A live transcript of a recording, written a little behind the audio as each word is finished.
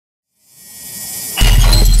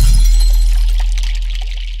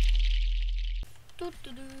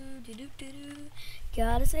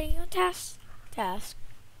Gotta stay on task, task,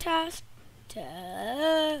 task,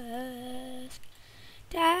 task,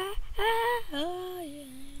 task.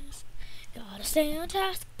 Gotta stay on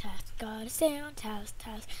task, task. Gotta stay on task,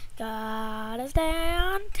 task. Gotta stay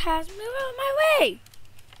on task. Move out of my way.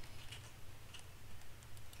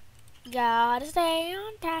 Gotta stay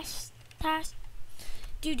on task, task.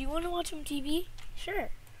 Dude, do you want to watch some TV? Sure.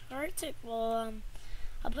 Alright, sick. Well,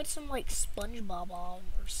 I'll put some like SpongeBob on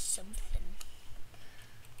or something.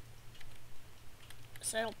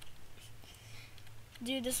 So,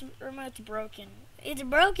 dude, this remote's broken. It's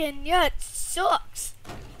broken? Yeah, it sucks.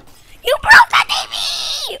 You broke the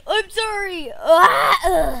TV! I'm sorry.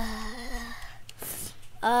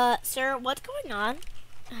 Sir, what's going on?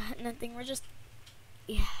 Nothing. We're just,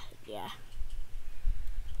 yeah.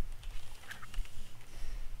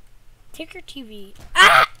 Take your TV.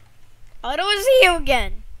 Ah! I don't want to see you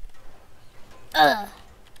again. Oh.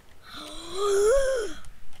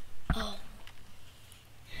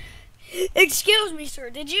 Excuse me, sir.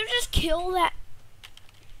 Did you just kill that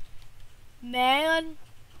man?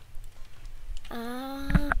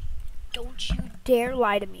 Don't you dare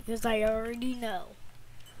lie to me, because I already know.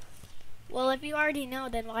 Well, if you already know,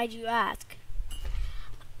 then why'd you ask?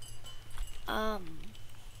 How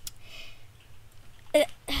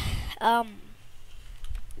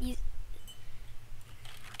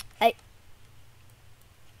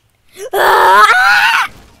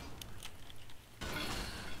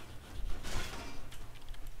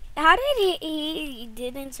did he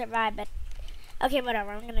didn't survive, but okay,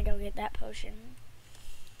 whatever, I'm gonna go get that potion.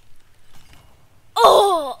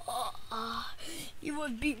 Oh, you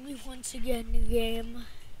would beat me once again in the game.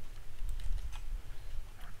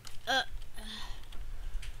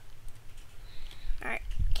 Alright,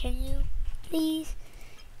 can you please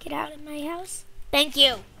get out of my house? Thank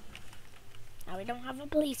you. Now we don't have a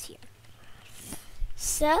police here.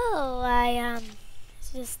 So, I was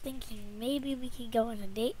just thinking maybe we could go on a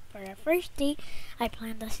date. For our first date, I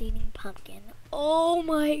planned us eating pumpkin. Oh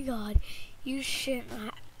my god, you shouldn't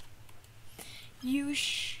have. You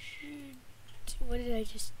should. What did I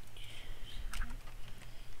just.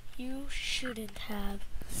 You shouldn't have.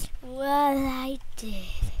 Well, I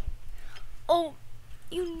did. Oh,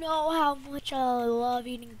 you know how much I love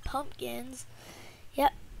eating pumpkins.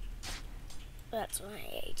 Yep. That's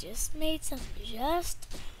why I just made some just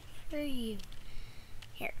for you.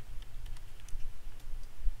 Here.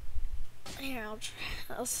 Here,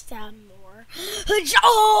 I'll stab more.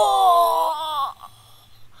 Oh!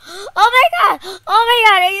 Oh my god! Oh my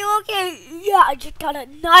god, are you okay? Yeah, I just got a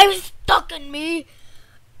knife stuck in me.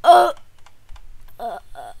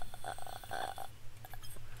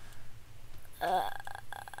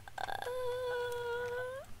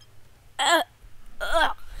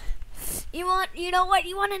 You know what?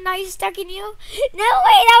 You want a knife stuck in you? No,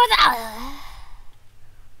 wait, that was,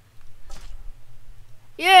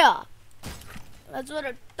 yeah. That's what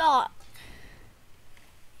I thought.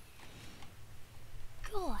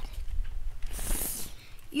 God.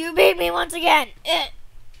 You beat me once again.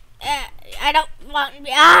 I don't want to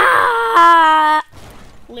be.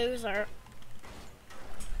 Loser.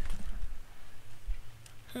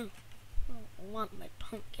 I don't want my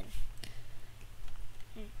pumpkin.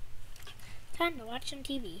 Time to watch some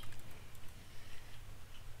TV.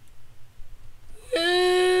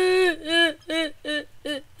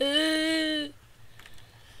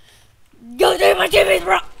 Go take my TV,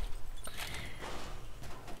 bro.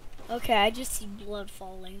 Okay, I just see blood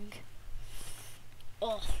falling.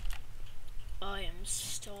 Oh, I am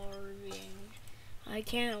starving. I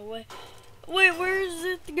can't wait. Wait, where is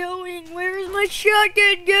it going? Where is my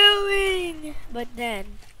shotgun going? But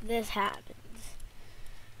then this happens.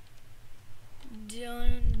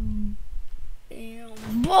 Done. Bam.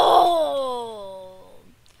 Boom.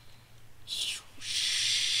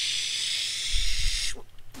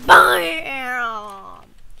 Bam.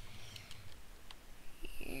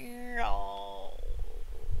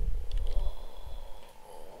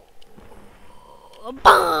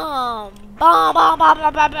 Bomb! Bomb! Bomb! Bomb! Bomb!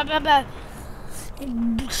 Bomb! Bomb! Bomb!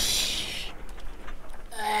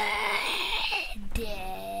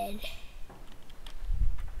 Dead.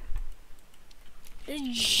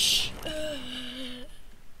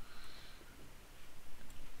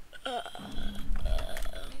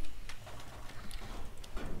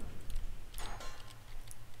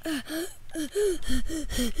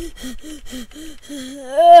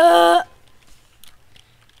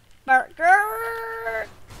 Burger!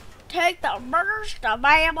 Take the burgers to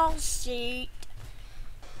Mammals seat.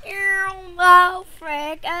 Oh,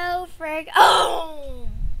 frick, oh, frick, oh!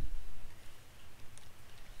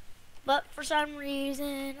 But for some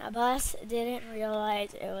reason, a bus didn't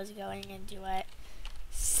realize it was going into it.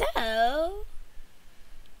 So,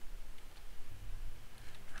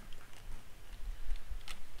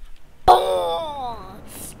 boom!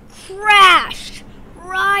 Crashed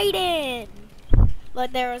right in.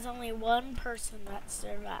 But there was only one person that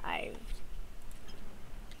survived.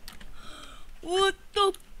 What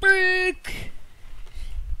the frick?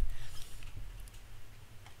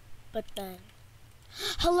 But then,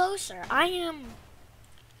 hello, sir. I am.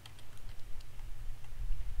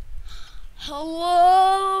 Hello.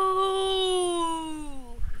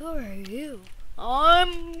 Who are you?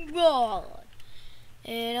 I'm God,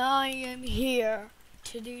 and I am here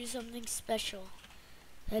to do something special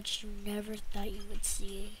that you never thought you would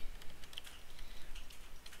see.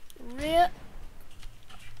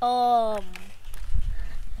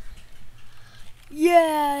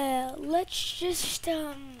 Yeah, let's just,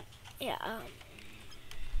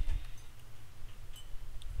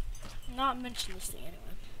 not mention this to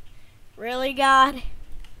anyone. Really, God?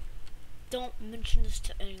 Don't mention this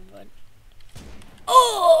to anyone.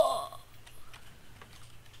 Oh!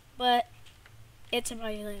 But it's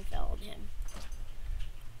amazing found him.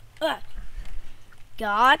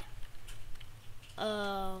 God?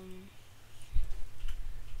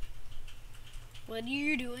 What are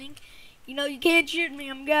you doing? You know you can't shoot me,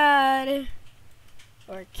 I'm God.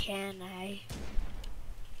 Or can I?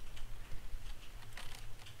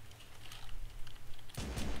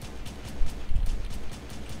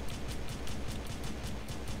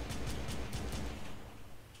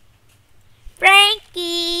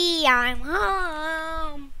 Frankie, I'm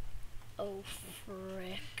home. Oh,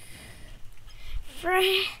 frick.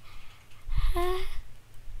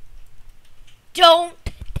 Don't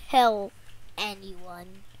tell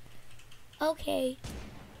anyone. Okay.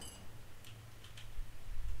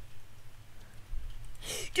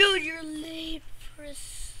 Dude, you're late for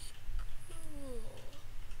school.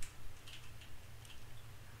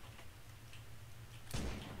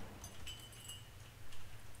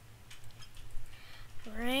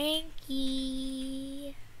 Frankie.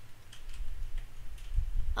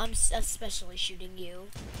 I'm especially shooting you.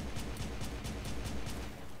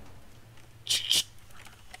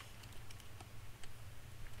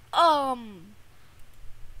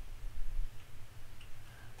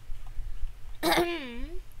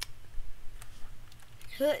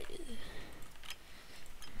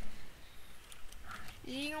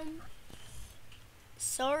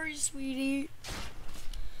 Sorry, sweetie.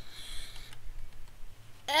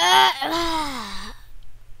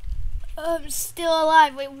 I'm still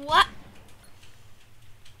alive. Wait, what?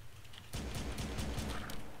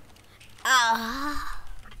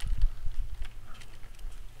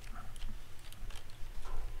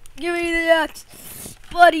 Give me the axe,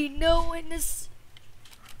 buddy. No witness.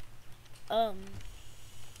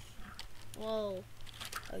 Whoa.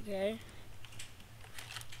 Okay.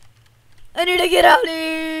 I need to get out of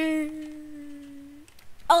here.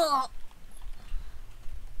 Oh.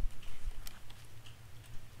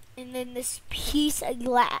 And then this piece of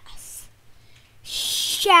glass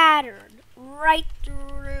shattered right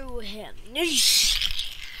through him.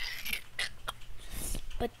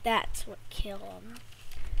 But that's what killed him.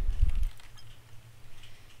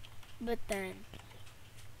 But then,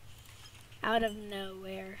 out of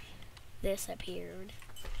nowhere, this appeared.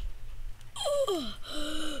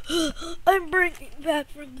 I'm bringing back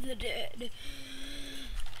from the dead,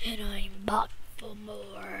 and I'm back for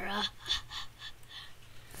more.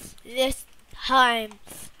 This time,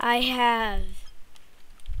 I have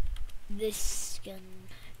this skin.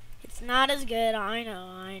 It's not as good, I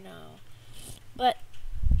know, but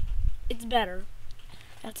it's better.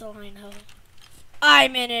 That's all I know.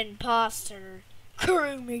 I'm an imposter.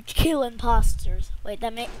 Crewmates kill imposters. Wait,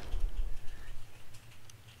 that may.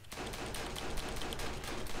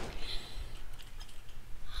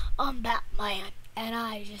 I'm Batman, and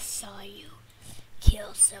I just saw you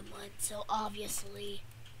kill someone, so obviously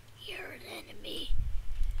you're an enemy.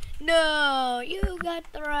 No, you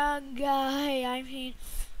got the wrong guy. I mean,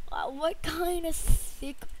 what kind of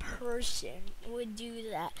sick person would do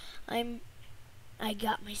that? I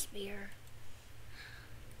got my spear.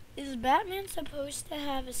 Is Batman supposed to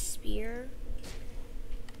have a spear?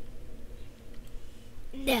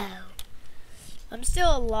 No. I'm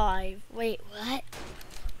still alive. Wait, what?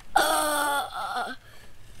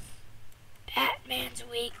 Batman's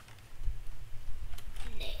weakness.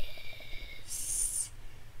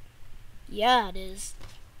 Yeah, it is.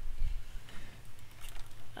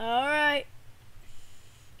 Alright.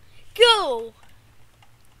 Go!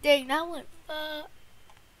 Dang, that went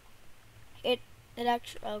It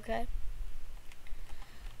actually, okay.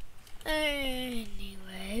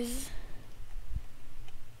 Anyways,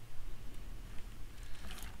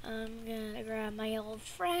 I'm gonna grab my old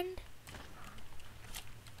friend.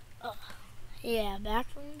 Oh, yeah, back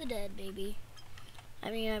from the dead, baby.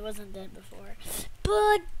 I mean, I wasn't dead before.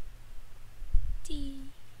 But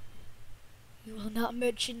you will not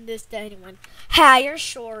mention this to anyone. Ha, you're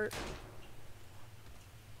short.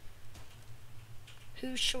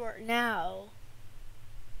 Who's short now?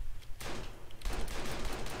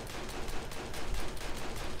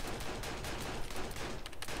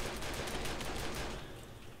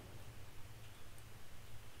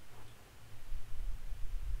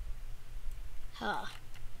 Huh.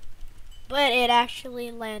 But it actually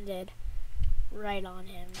landed right on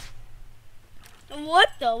him. What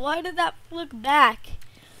the? Why did that flick back?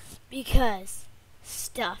 Because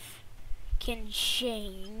stuff can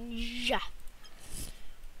change.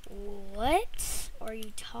 What are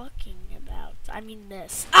you talking about? I mean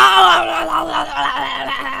this.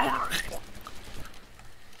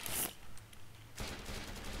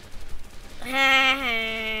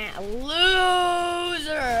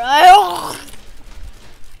 Loser!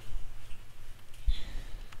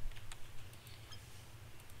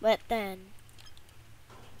 But then,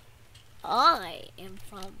 I am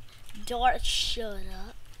from Dart. Shut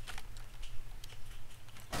up.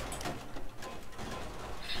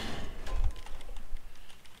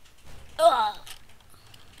 Ugh.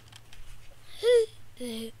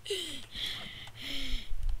 I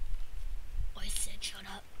said shut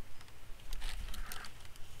up.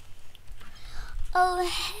 Oh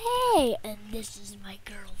hey, and this is my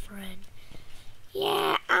girlfriend.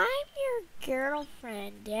 Yeah, I'm your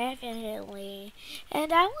girlfriend, definitely.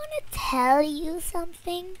 And I want to tell you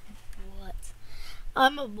something. What?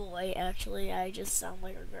 I'm a boy, actually. I just sound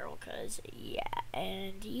like a girl, cause yeah.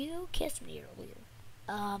 And you kissed me earlier.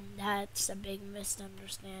 That's a big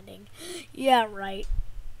misunderstanding. Yeah, right.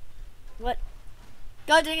 What?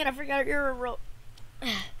 God dang it! I forgot you're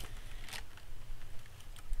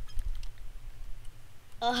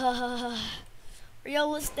a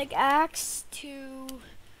realistic axe to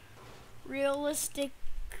realistic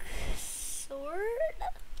sword?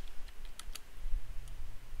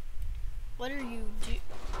 What are you do?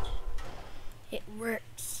 It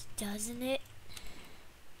works, doesn't it?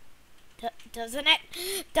 Doesn't it?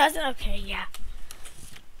 Doesn't? Okay, yeah.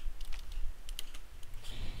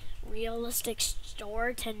 Realistic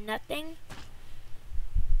sword to nothing?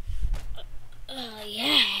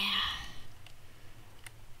 Yeah.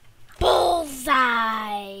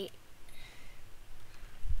 Bullseye!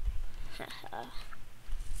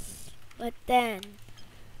 But then,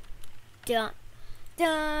 dun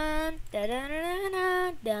dun dun dun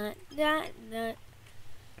dun dun dun dun.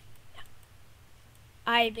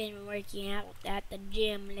 I've been working out at the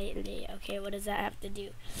gym lately. Okay, what does that have to do?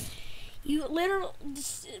 You literal,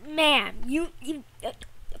 ma'am. You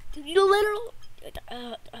literal.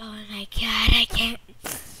 Oh my God, I can't.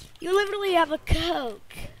 You literally have a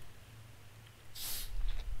Coke.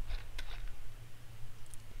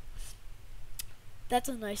 That's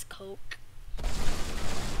a nice Coke.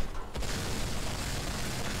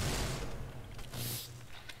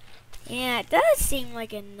 Yeah, it does seem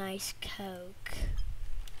like a nice Coke.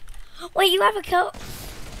 Wait, you have a Coke?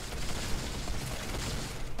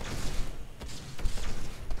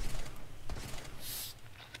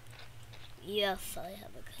 Yes, I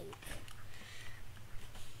have a Coke.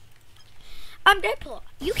 I'm Deadpool.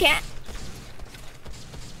 You can't.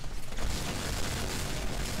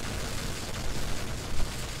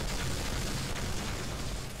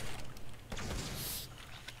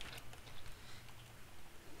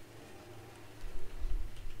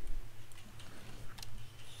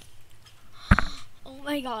 Oh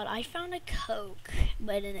my God, I found a Coke,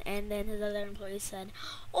 and then his other employee said,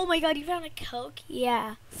 "Oh my God, you found a Coke?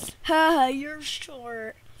 Yeah." Haha, you're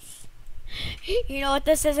short. You know what?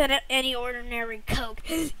 This isn't any ordinary Coke.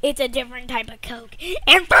 It's a different type of Coke.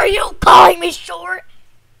 And for you calling me short,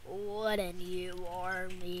 wouldn't you or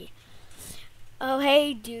me? Oh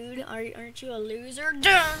hey, dude, aren't you a loser?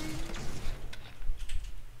 Dun!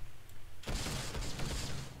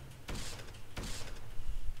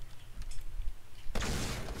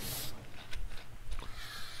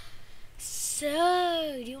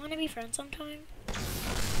 So, do you want to be friends sometime?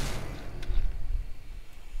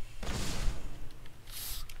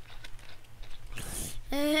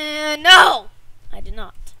 No! I did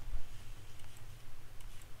not.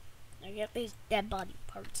 Now get these dead body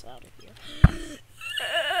parts out of here.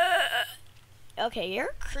 Okay,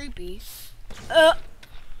 you're creepy.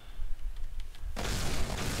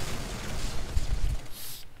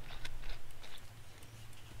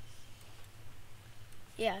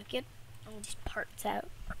 Yeah, get all these parts out.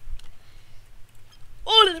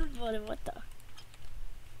 Oh, what the?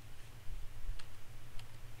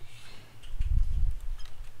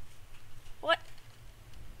 What?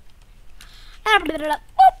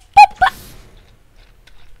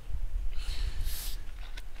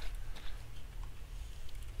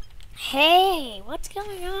 Hey, what's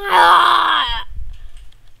going on? Ah!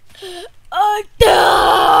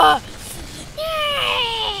 Duh!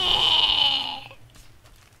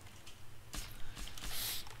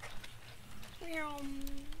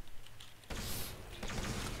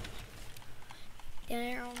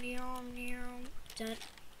 Dun.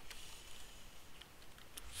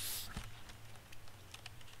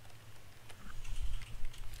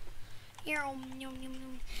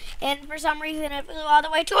 And for some reason it flew all the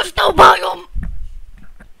way to a snow biome.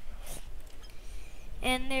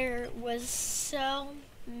 And there was so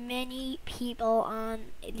many people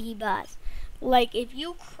on the bus. Like, if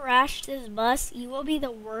you crash this bus, you will be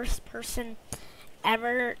the worst person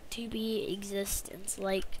ever to be existence.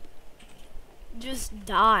 Like, just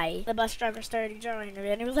die. The bus driver started drawing it,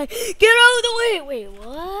 and he was like, "Get out of the way!" Wait,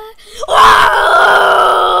 what?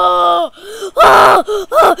 Oh! Oh!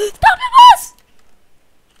 Oh! Stop the bus!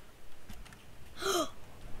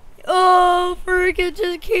 Oh, frick, it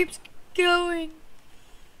just keeps going.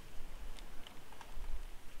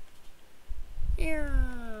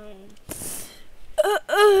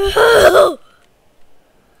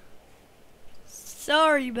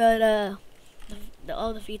 Sorry, but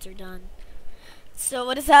all the feats are done. So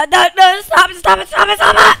what is that? No, stop it, stop it, stop it,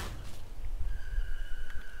 stop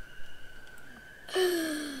it!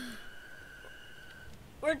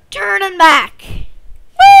 We're turning back. Whee!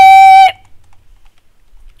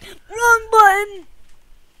 Wrong button.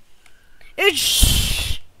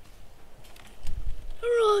 It's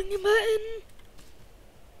wrong button.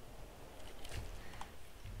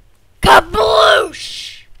 Kabloosh!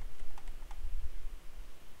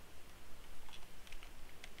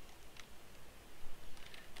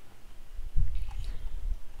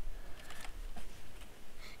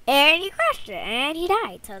 And he crashed it, and he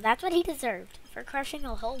died. So that's what he deserved for crushing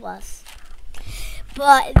a whole bus.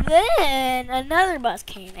 But then another bus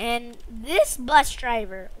came, and this bus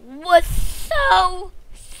driver was so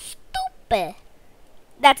stupid.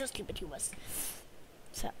 That's how stupid he was.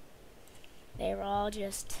 So they were all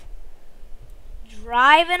just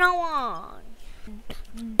driving along.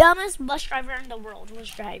 Dumbest bus driver in the world was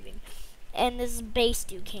driving. And this bass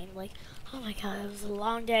dude came like, "Oh my god, it was a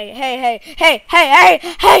long day. Hey, hey, hey, hey, hey,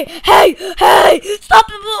 hey, hey, hey, stop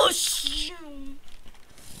the bullshit."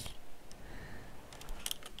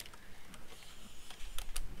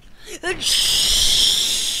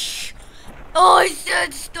 Oh, I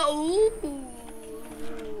said stop. Ooh.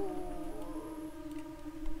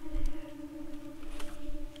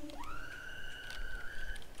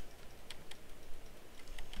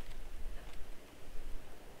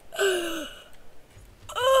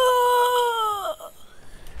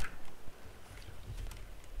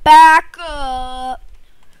 Back up.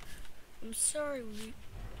 I'm sorry.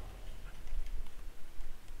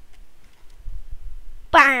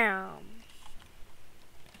 Bam.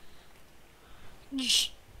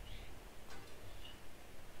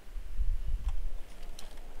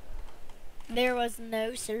 There was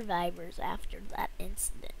no survivors after that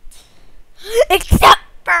incident. Except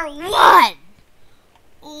for one.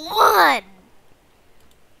 One.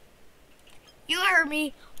 You heard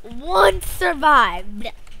me. One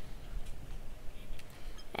survived.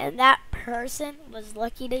 And that person was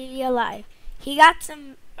lucky to be alive. He got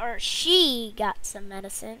some, or she got some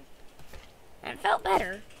medicine and felt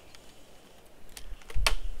better.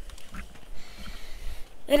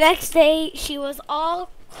 The next day, she was all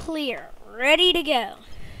clear, ready to go,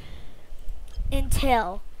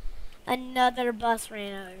 until another bus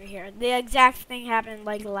ran over here. The exact thing happened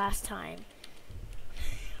like last time.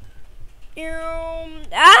 Stop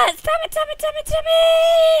it, stop it, stop it, stop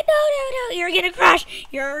it! No, no, no, you're gonna crash.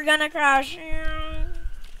 You're gonna crash.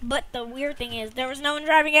 But the weird thing is, there was no one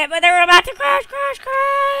driving it, but they were about to crash, crash,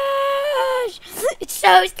 crash! It's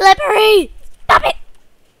so slippery! Stop it!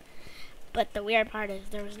 But the weird part is,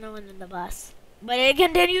 there was no one in the bus. But it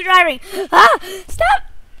continued driving. Ah! Stop!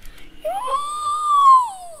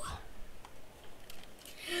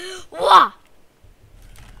 Wah!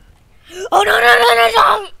 Oh, no, no, no, no,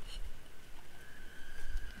 no!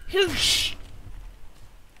 Whoosh!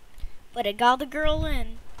 But it got the girl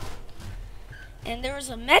in. And there was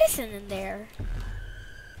a medicine in there.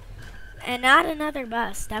 And not another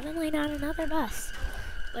bus. Definitely not another bus.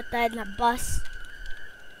 But then the bus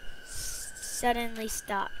suddenly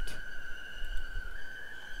stopped.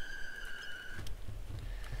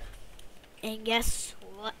 And guess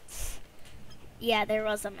what? Yeah, there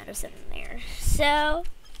was a medicine in there. So,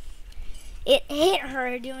 it hit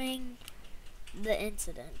her during the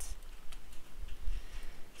incident.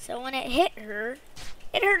 So when it hit her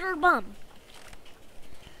bum.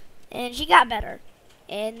 And she got better.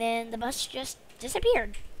 And then the bus just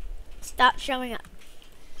disappeared. Stopped showing up.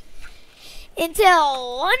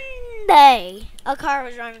 Until one day, a car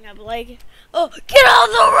was driving up like, oh, get off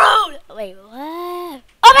the road! Wait, what?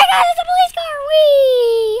 Oh my god, it's a police car!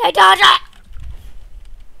 Whee! I dodged it!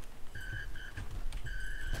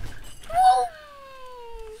 Woo!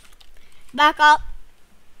 Back up.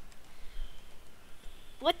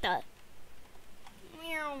 What the?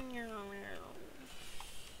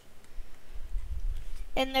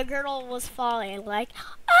 And the girl was falling like,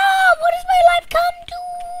 ah, what does my life come to?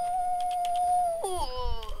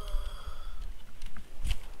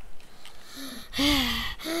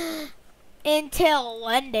 Until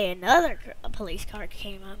one day a police car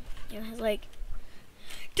came up. And I was like,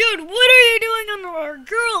 dude, what are you doing on the road?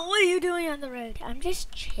 Girl, what are you doing on the road? I'm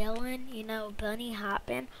just chilling, you know, bunny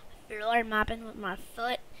hopping, roller mopping with my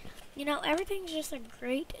foot. You know, everything's just a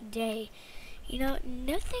great day. You know,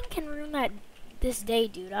 nothing can ruin this day,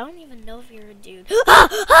 dude. I don't even know if you're a dude.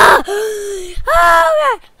 Oh,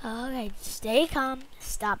 God. Okay, stay calm.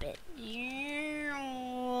 Stop it.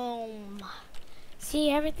 See,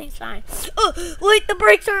 everything's fine. Oh, wait, the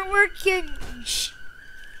brakes aren't working.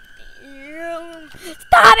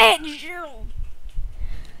 Stop it.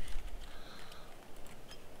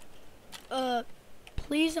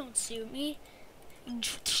 Please don't sue me.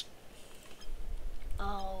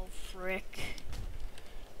 Oh, frick.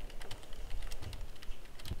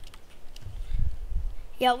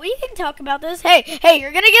 Yeah, we can talk about this. Hey,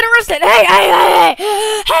 you're gonna get arrested. Hey.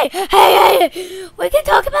 We can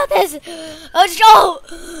talk about this.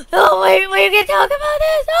 Oh, wait, we can talk about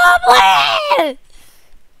this. Oh, please.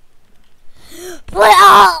 Please,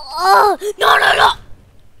 no.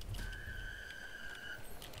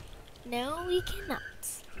 No, we cannot.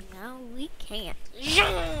 No, we can't.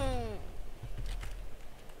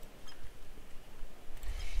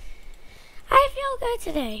 I feel good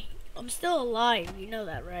today. I'm still alive, you know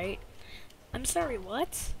that, right? I'm sorry,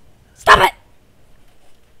 what? Stop it!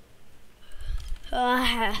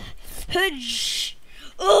 Oh,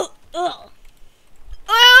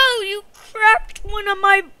 you cracked one of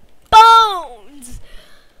my bones!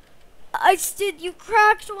 I said you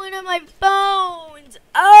cracked one of my bones!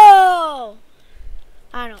 Oh!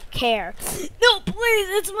 I don't care. No, please,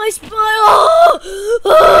 it's my spine!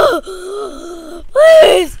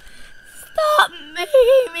 Please! Stop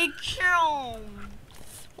making me kill!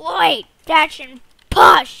 Wait, that's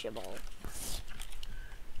impossible.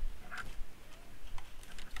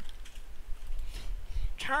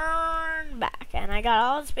 Turn back. And I got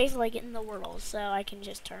all the space like in the world, so I can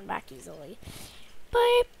just turn back easily.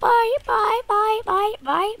 Bye.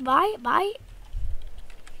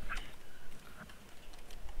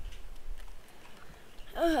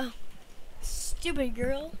 Stupid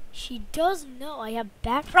girl. She does know I have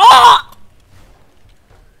back. Ah!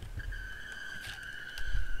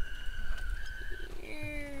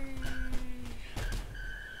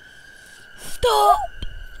 Stop!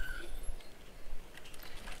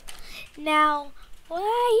 Now,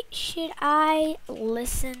 why should I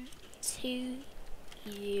listen to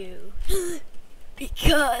you?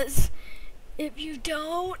 Because if you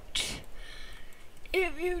don't,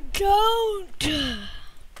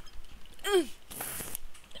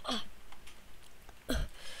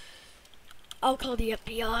 I'll call the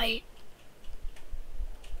FBI.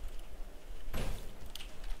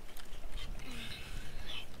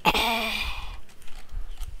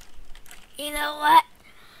 You know what?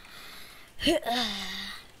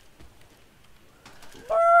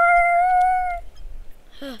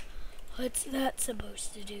 What's that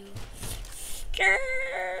supposed to do?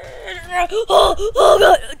 Oh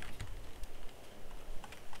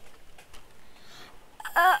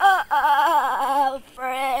God!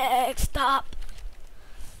 Frick! Stop!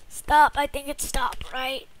 I think it stopped,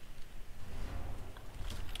 right?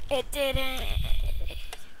 It didn't.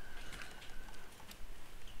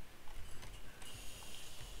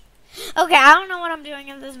 Okay, I don't know what I'm doing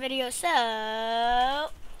in this video, so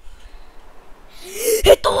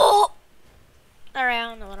hit the wall. Alright, I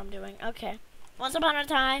don't know what I'm doing. Okay. Once upon a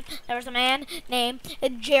time, there was a man named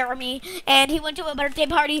Jeremy, and he went to a birthday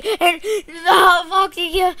party, and Foxy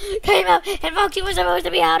came out, and Foxy was supposed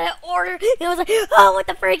to be out at order. He was like, oh, what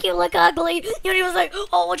the freak, you look ugly. And he was like,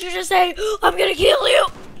 oh, what'd you just say? I'm gonna kill you.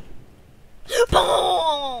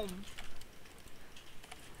 Boom.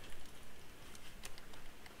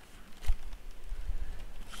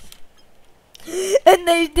 And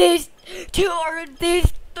these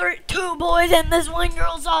two boys and this one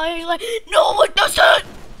girl saw it. He's like, no, it doesn't.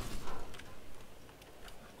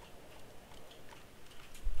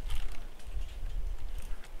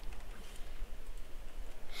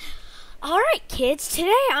 Alright kids,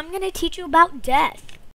 today I'm going to teach you about death.